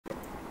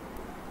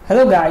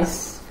Hello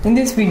guys, in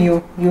this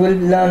video you will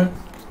learn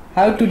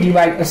how to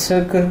divide a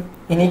circle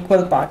in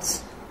equal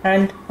parts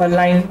and a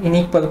line in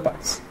equal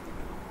parts,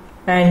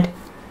 and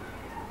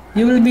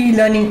you will be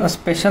learning a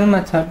special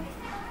method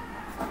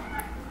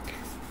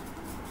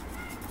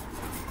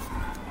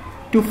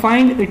to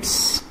find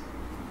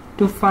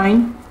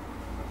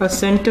a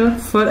center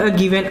for a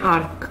given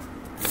arc.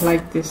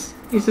 Like this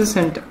is a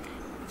center.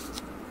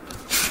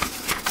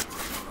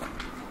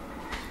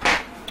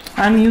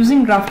 I am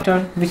using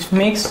drafter which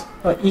makes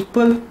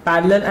equal,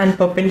 parallel and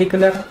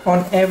perpendicular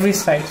on every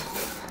side.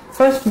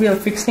 First we are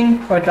fixing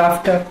a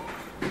drafter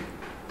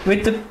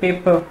with the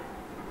paper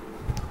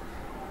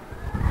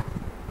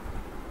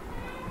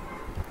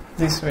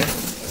this way.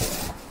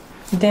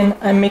 Then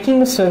I am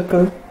making a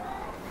circle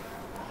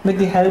with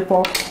the help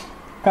of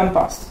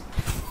compass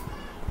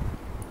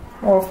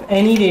of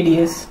any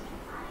radius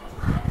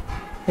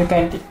you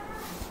can take.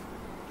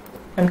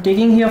 I am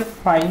taking here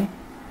 5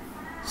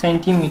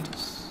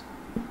 centimeters.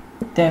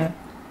 Then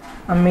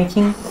I'm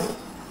making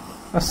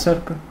a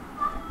circle.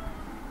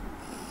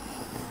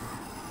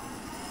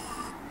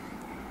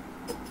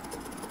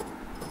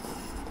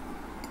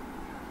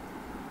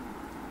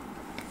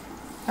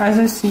 As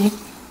I see,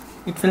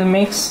 it will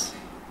mix.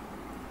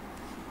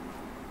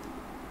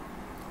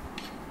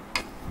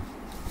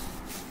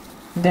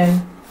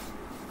 Then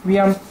we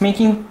are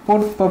making 4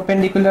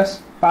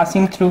 perpendiculars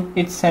passing through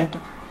its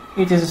center.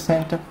 It is a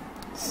center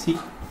C.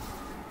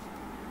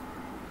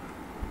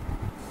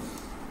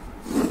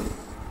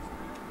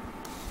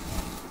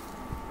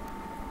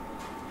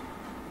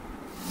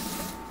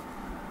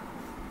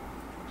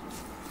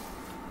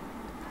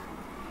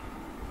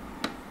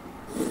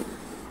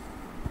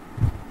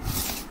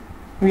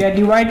 We are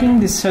dividing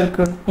this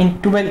circle in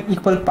 12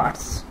 equal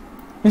parts.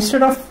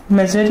 Instead of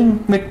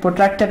measuring with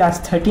protractor as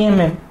 30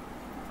 mm,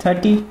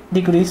 30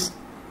 degrees,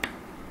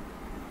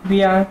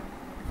 we are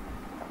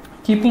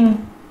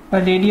keeping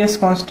a radius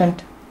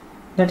constant.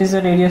 That is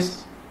the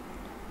radius.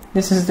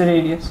 This is the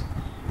radius.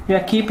 We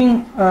are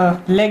keeping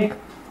a leg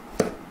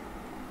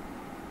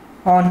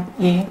on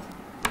A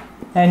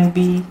and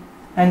B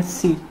and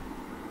C.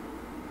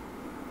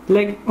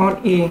 Leg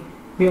on A,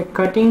 we are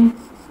cutting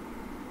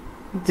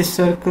this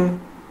circle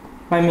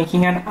by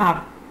making an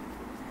arc.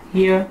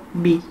 Here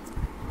B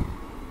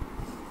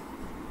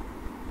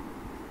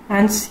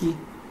and C.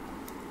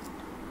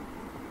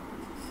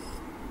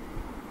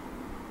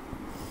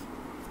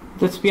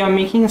 Thus we are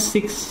making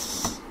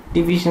 6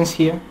 divisions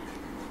here.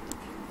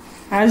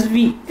 As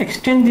we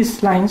extend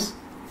these lines,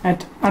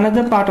 at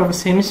another part of a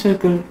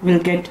semicircle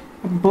we'll get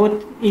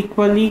both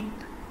equally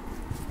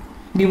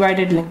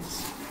divided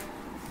lengths.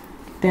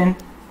 Then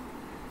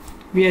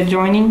we are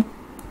joining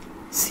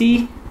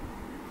C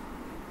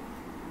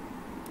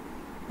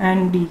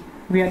and D.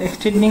 We are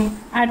extending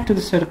add to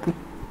the circle.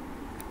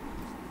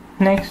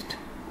 Next,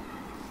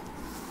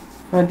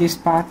 for this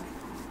part,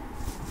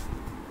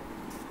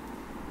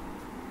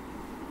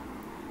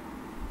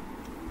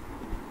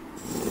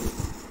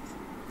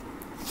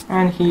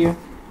 and here,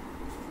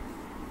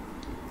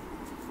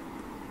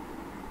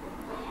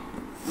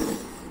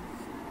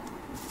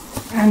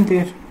 and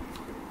there.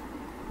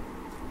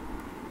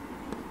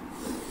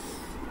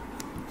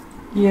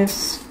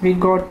 Yes, we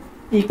got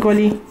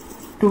equally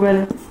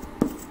 12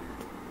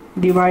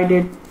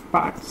 divided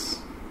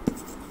parts.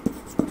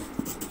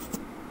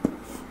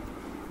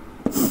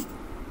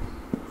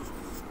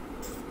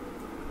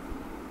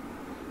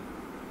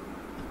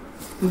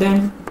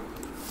 Then,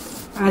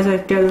 as I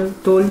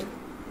told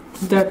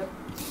that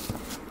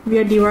we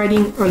are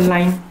dividing a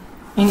line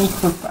in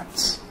equal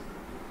parts.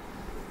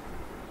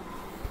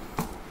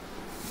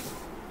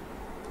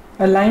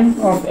 A line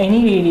of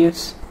any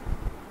radius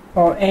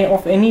or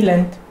of any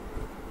length,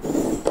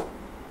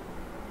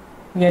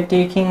 we are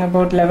taking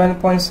about 11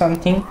 point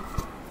something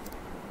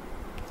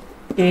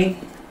A,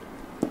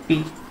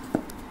 B.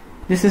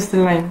 This is the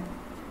line.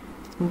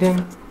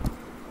 Then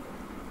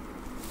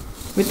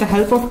with the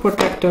help of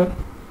protractor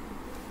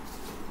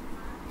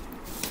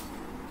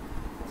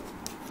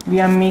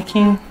we are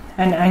making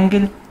an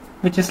angle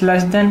which is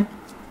less than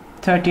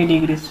 30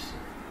 degrees,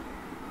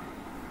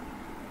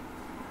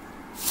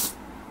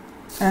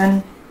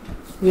 and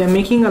we are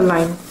making a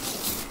line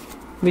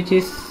which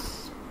is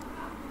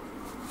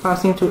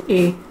passing through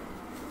A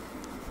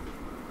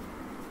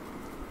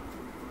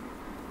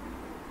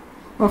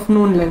of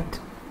known length.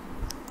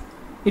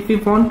 If we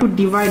want to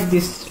divide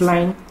this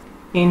line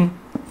in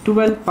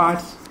 12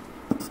 parts,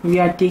 we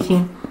are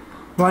taking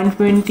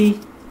 120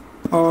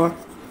 or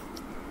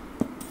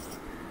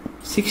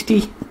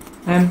 60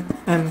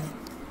 mm.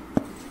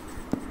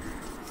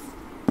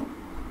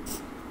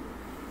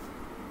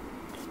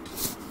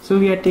 So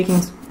we are taking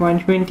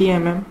 120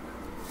 mm.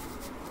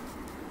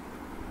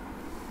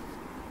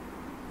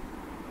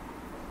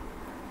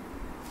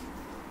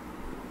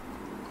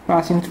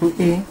 Passing through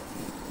A.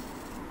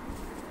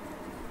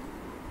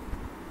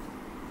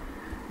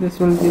 This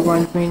will be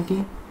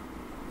 120.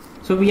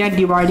 So we are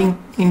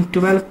dividing in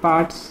 12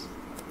 parts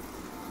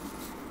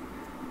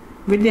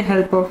with the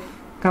help of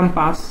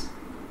compass.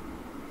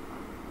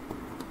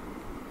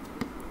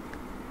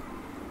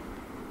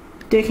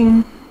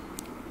 taking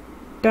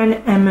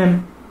 10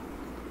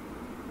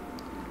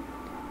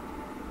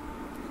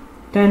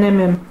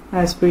 mm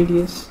as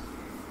radius,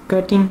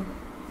 cutting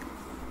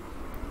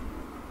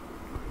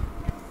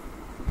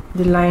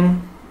the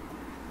line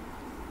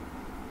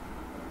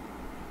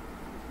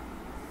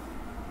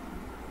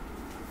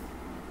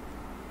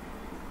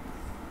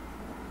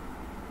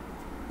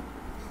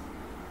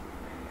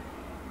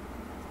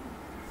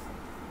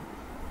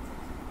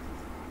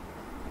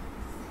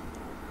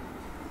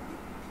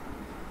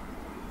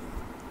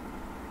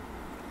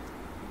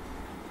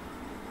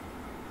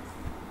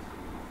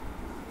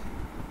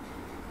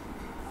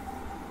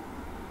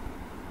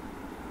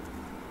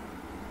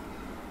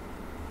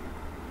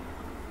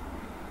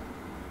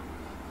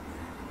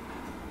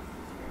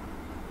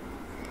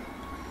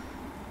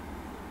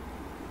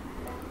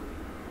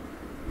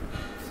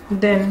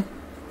then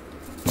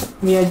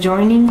we are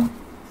joining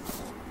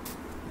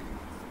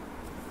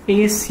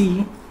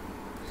AC,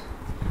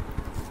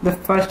 the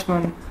first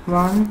one,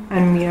 1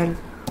 and mere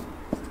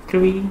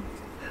 3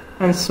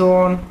 and so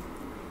on,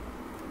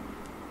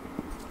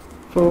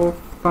 4,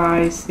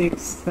 5,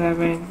 6,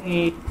 7,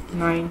 8,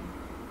 9,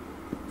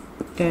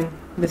 10.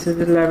 This is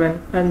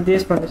 11 and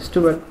this one is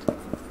 12.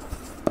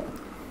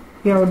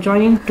 We are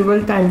joining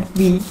 12 times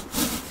B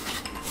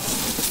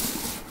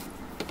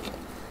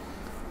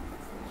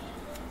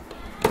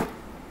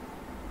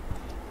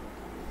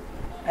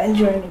and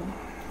joining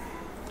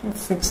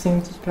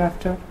 16th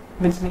drafter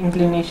with the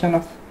inclination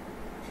of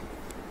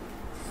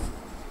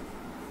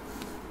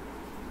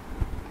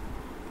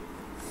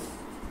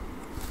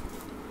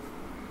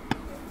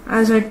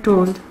as I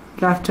told,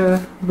 drafter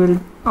will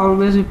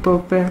always be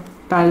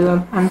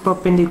parallel and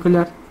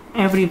perpendicular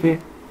everywhere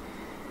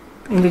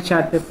in the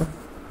chart paper.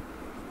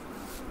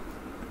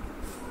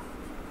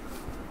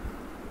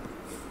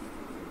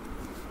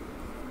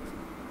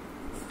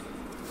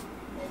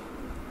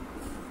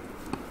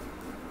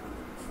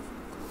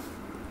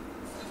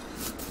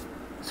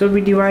 So we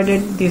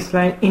divided this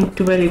line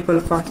into 12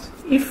 equal parts.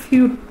 If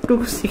you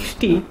took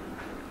 60,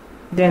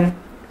 then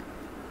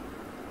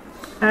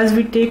as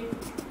we take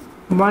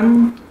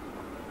 1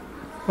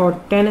 or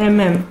 10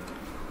 mm,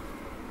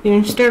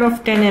 instead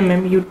of 10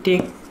 mm you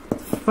take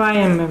 5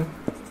 mm.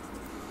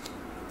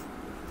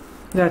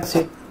 That's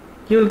it.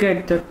 You'll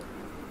get the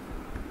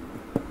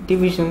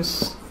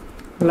divisions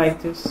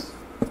like this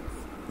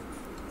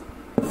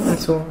and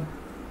so on.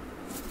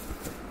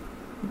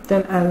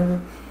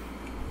 Then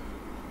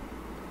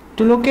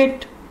to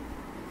locate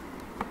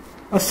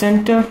a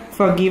center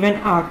for given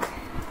arc,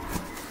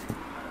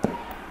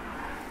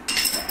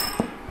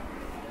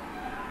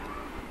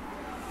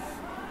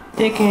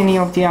 take any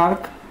of the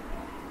arc.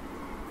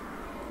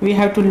 We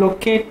have to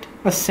locate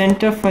a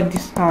center for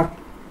this arc.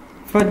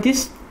 For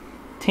this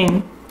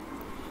thing,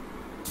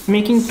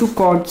 making two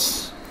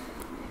chords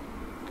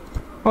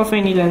of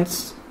any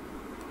length.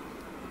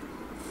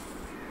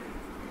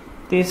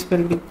 This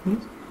will be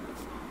this,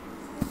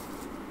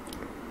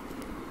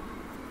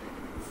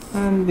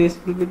 and this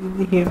will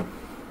be here.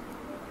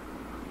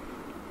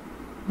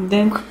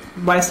 Then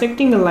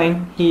bisecting a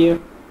line here,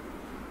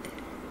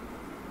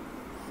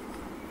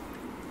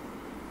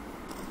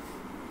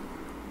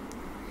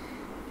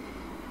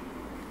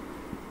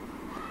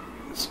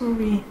 so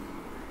we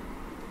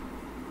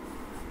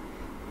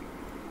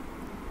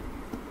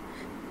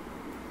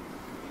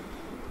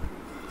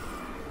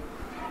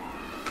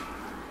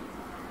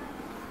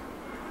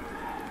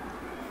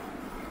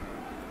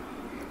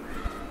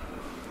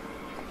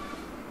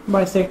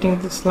bisecting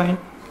this line.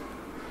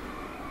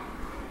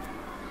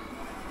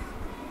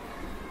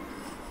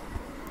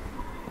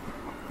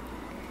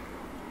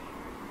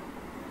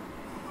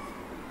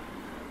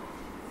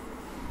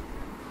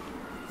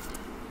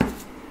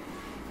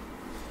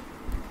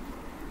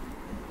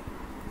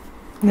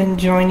 Then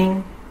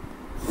joining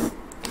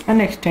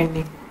and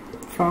extending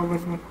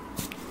forward one.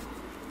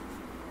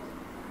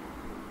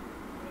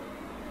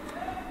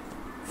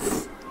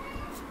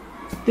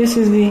 This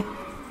is the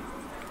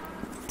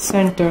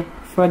center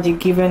for the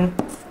given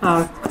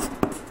arc.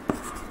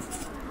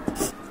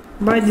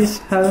 By this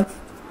help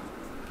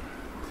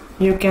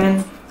you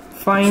can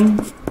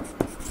find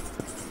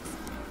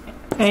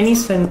any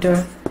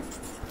center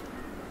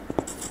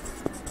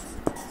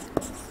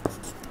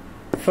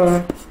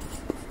for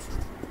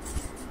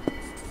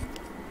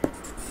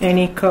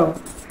any curve.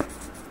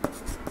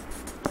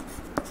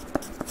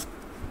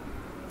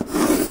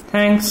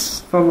 Thanks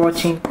for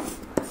watching.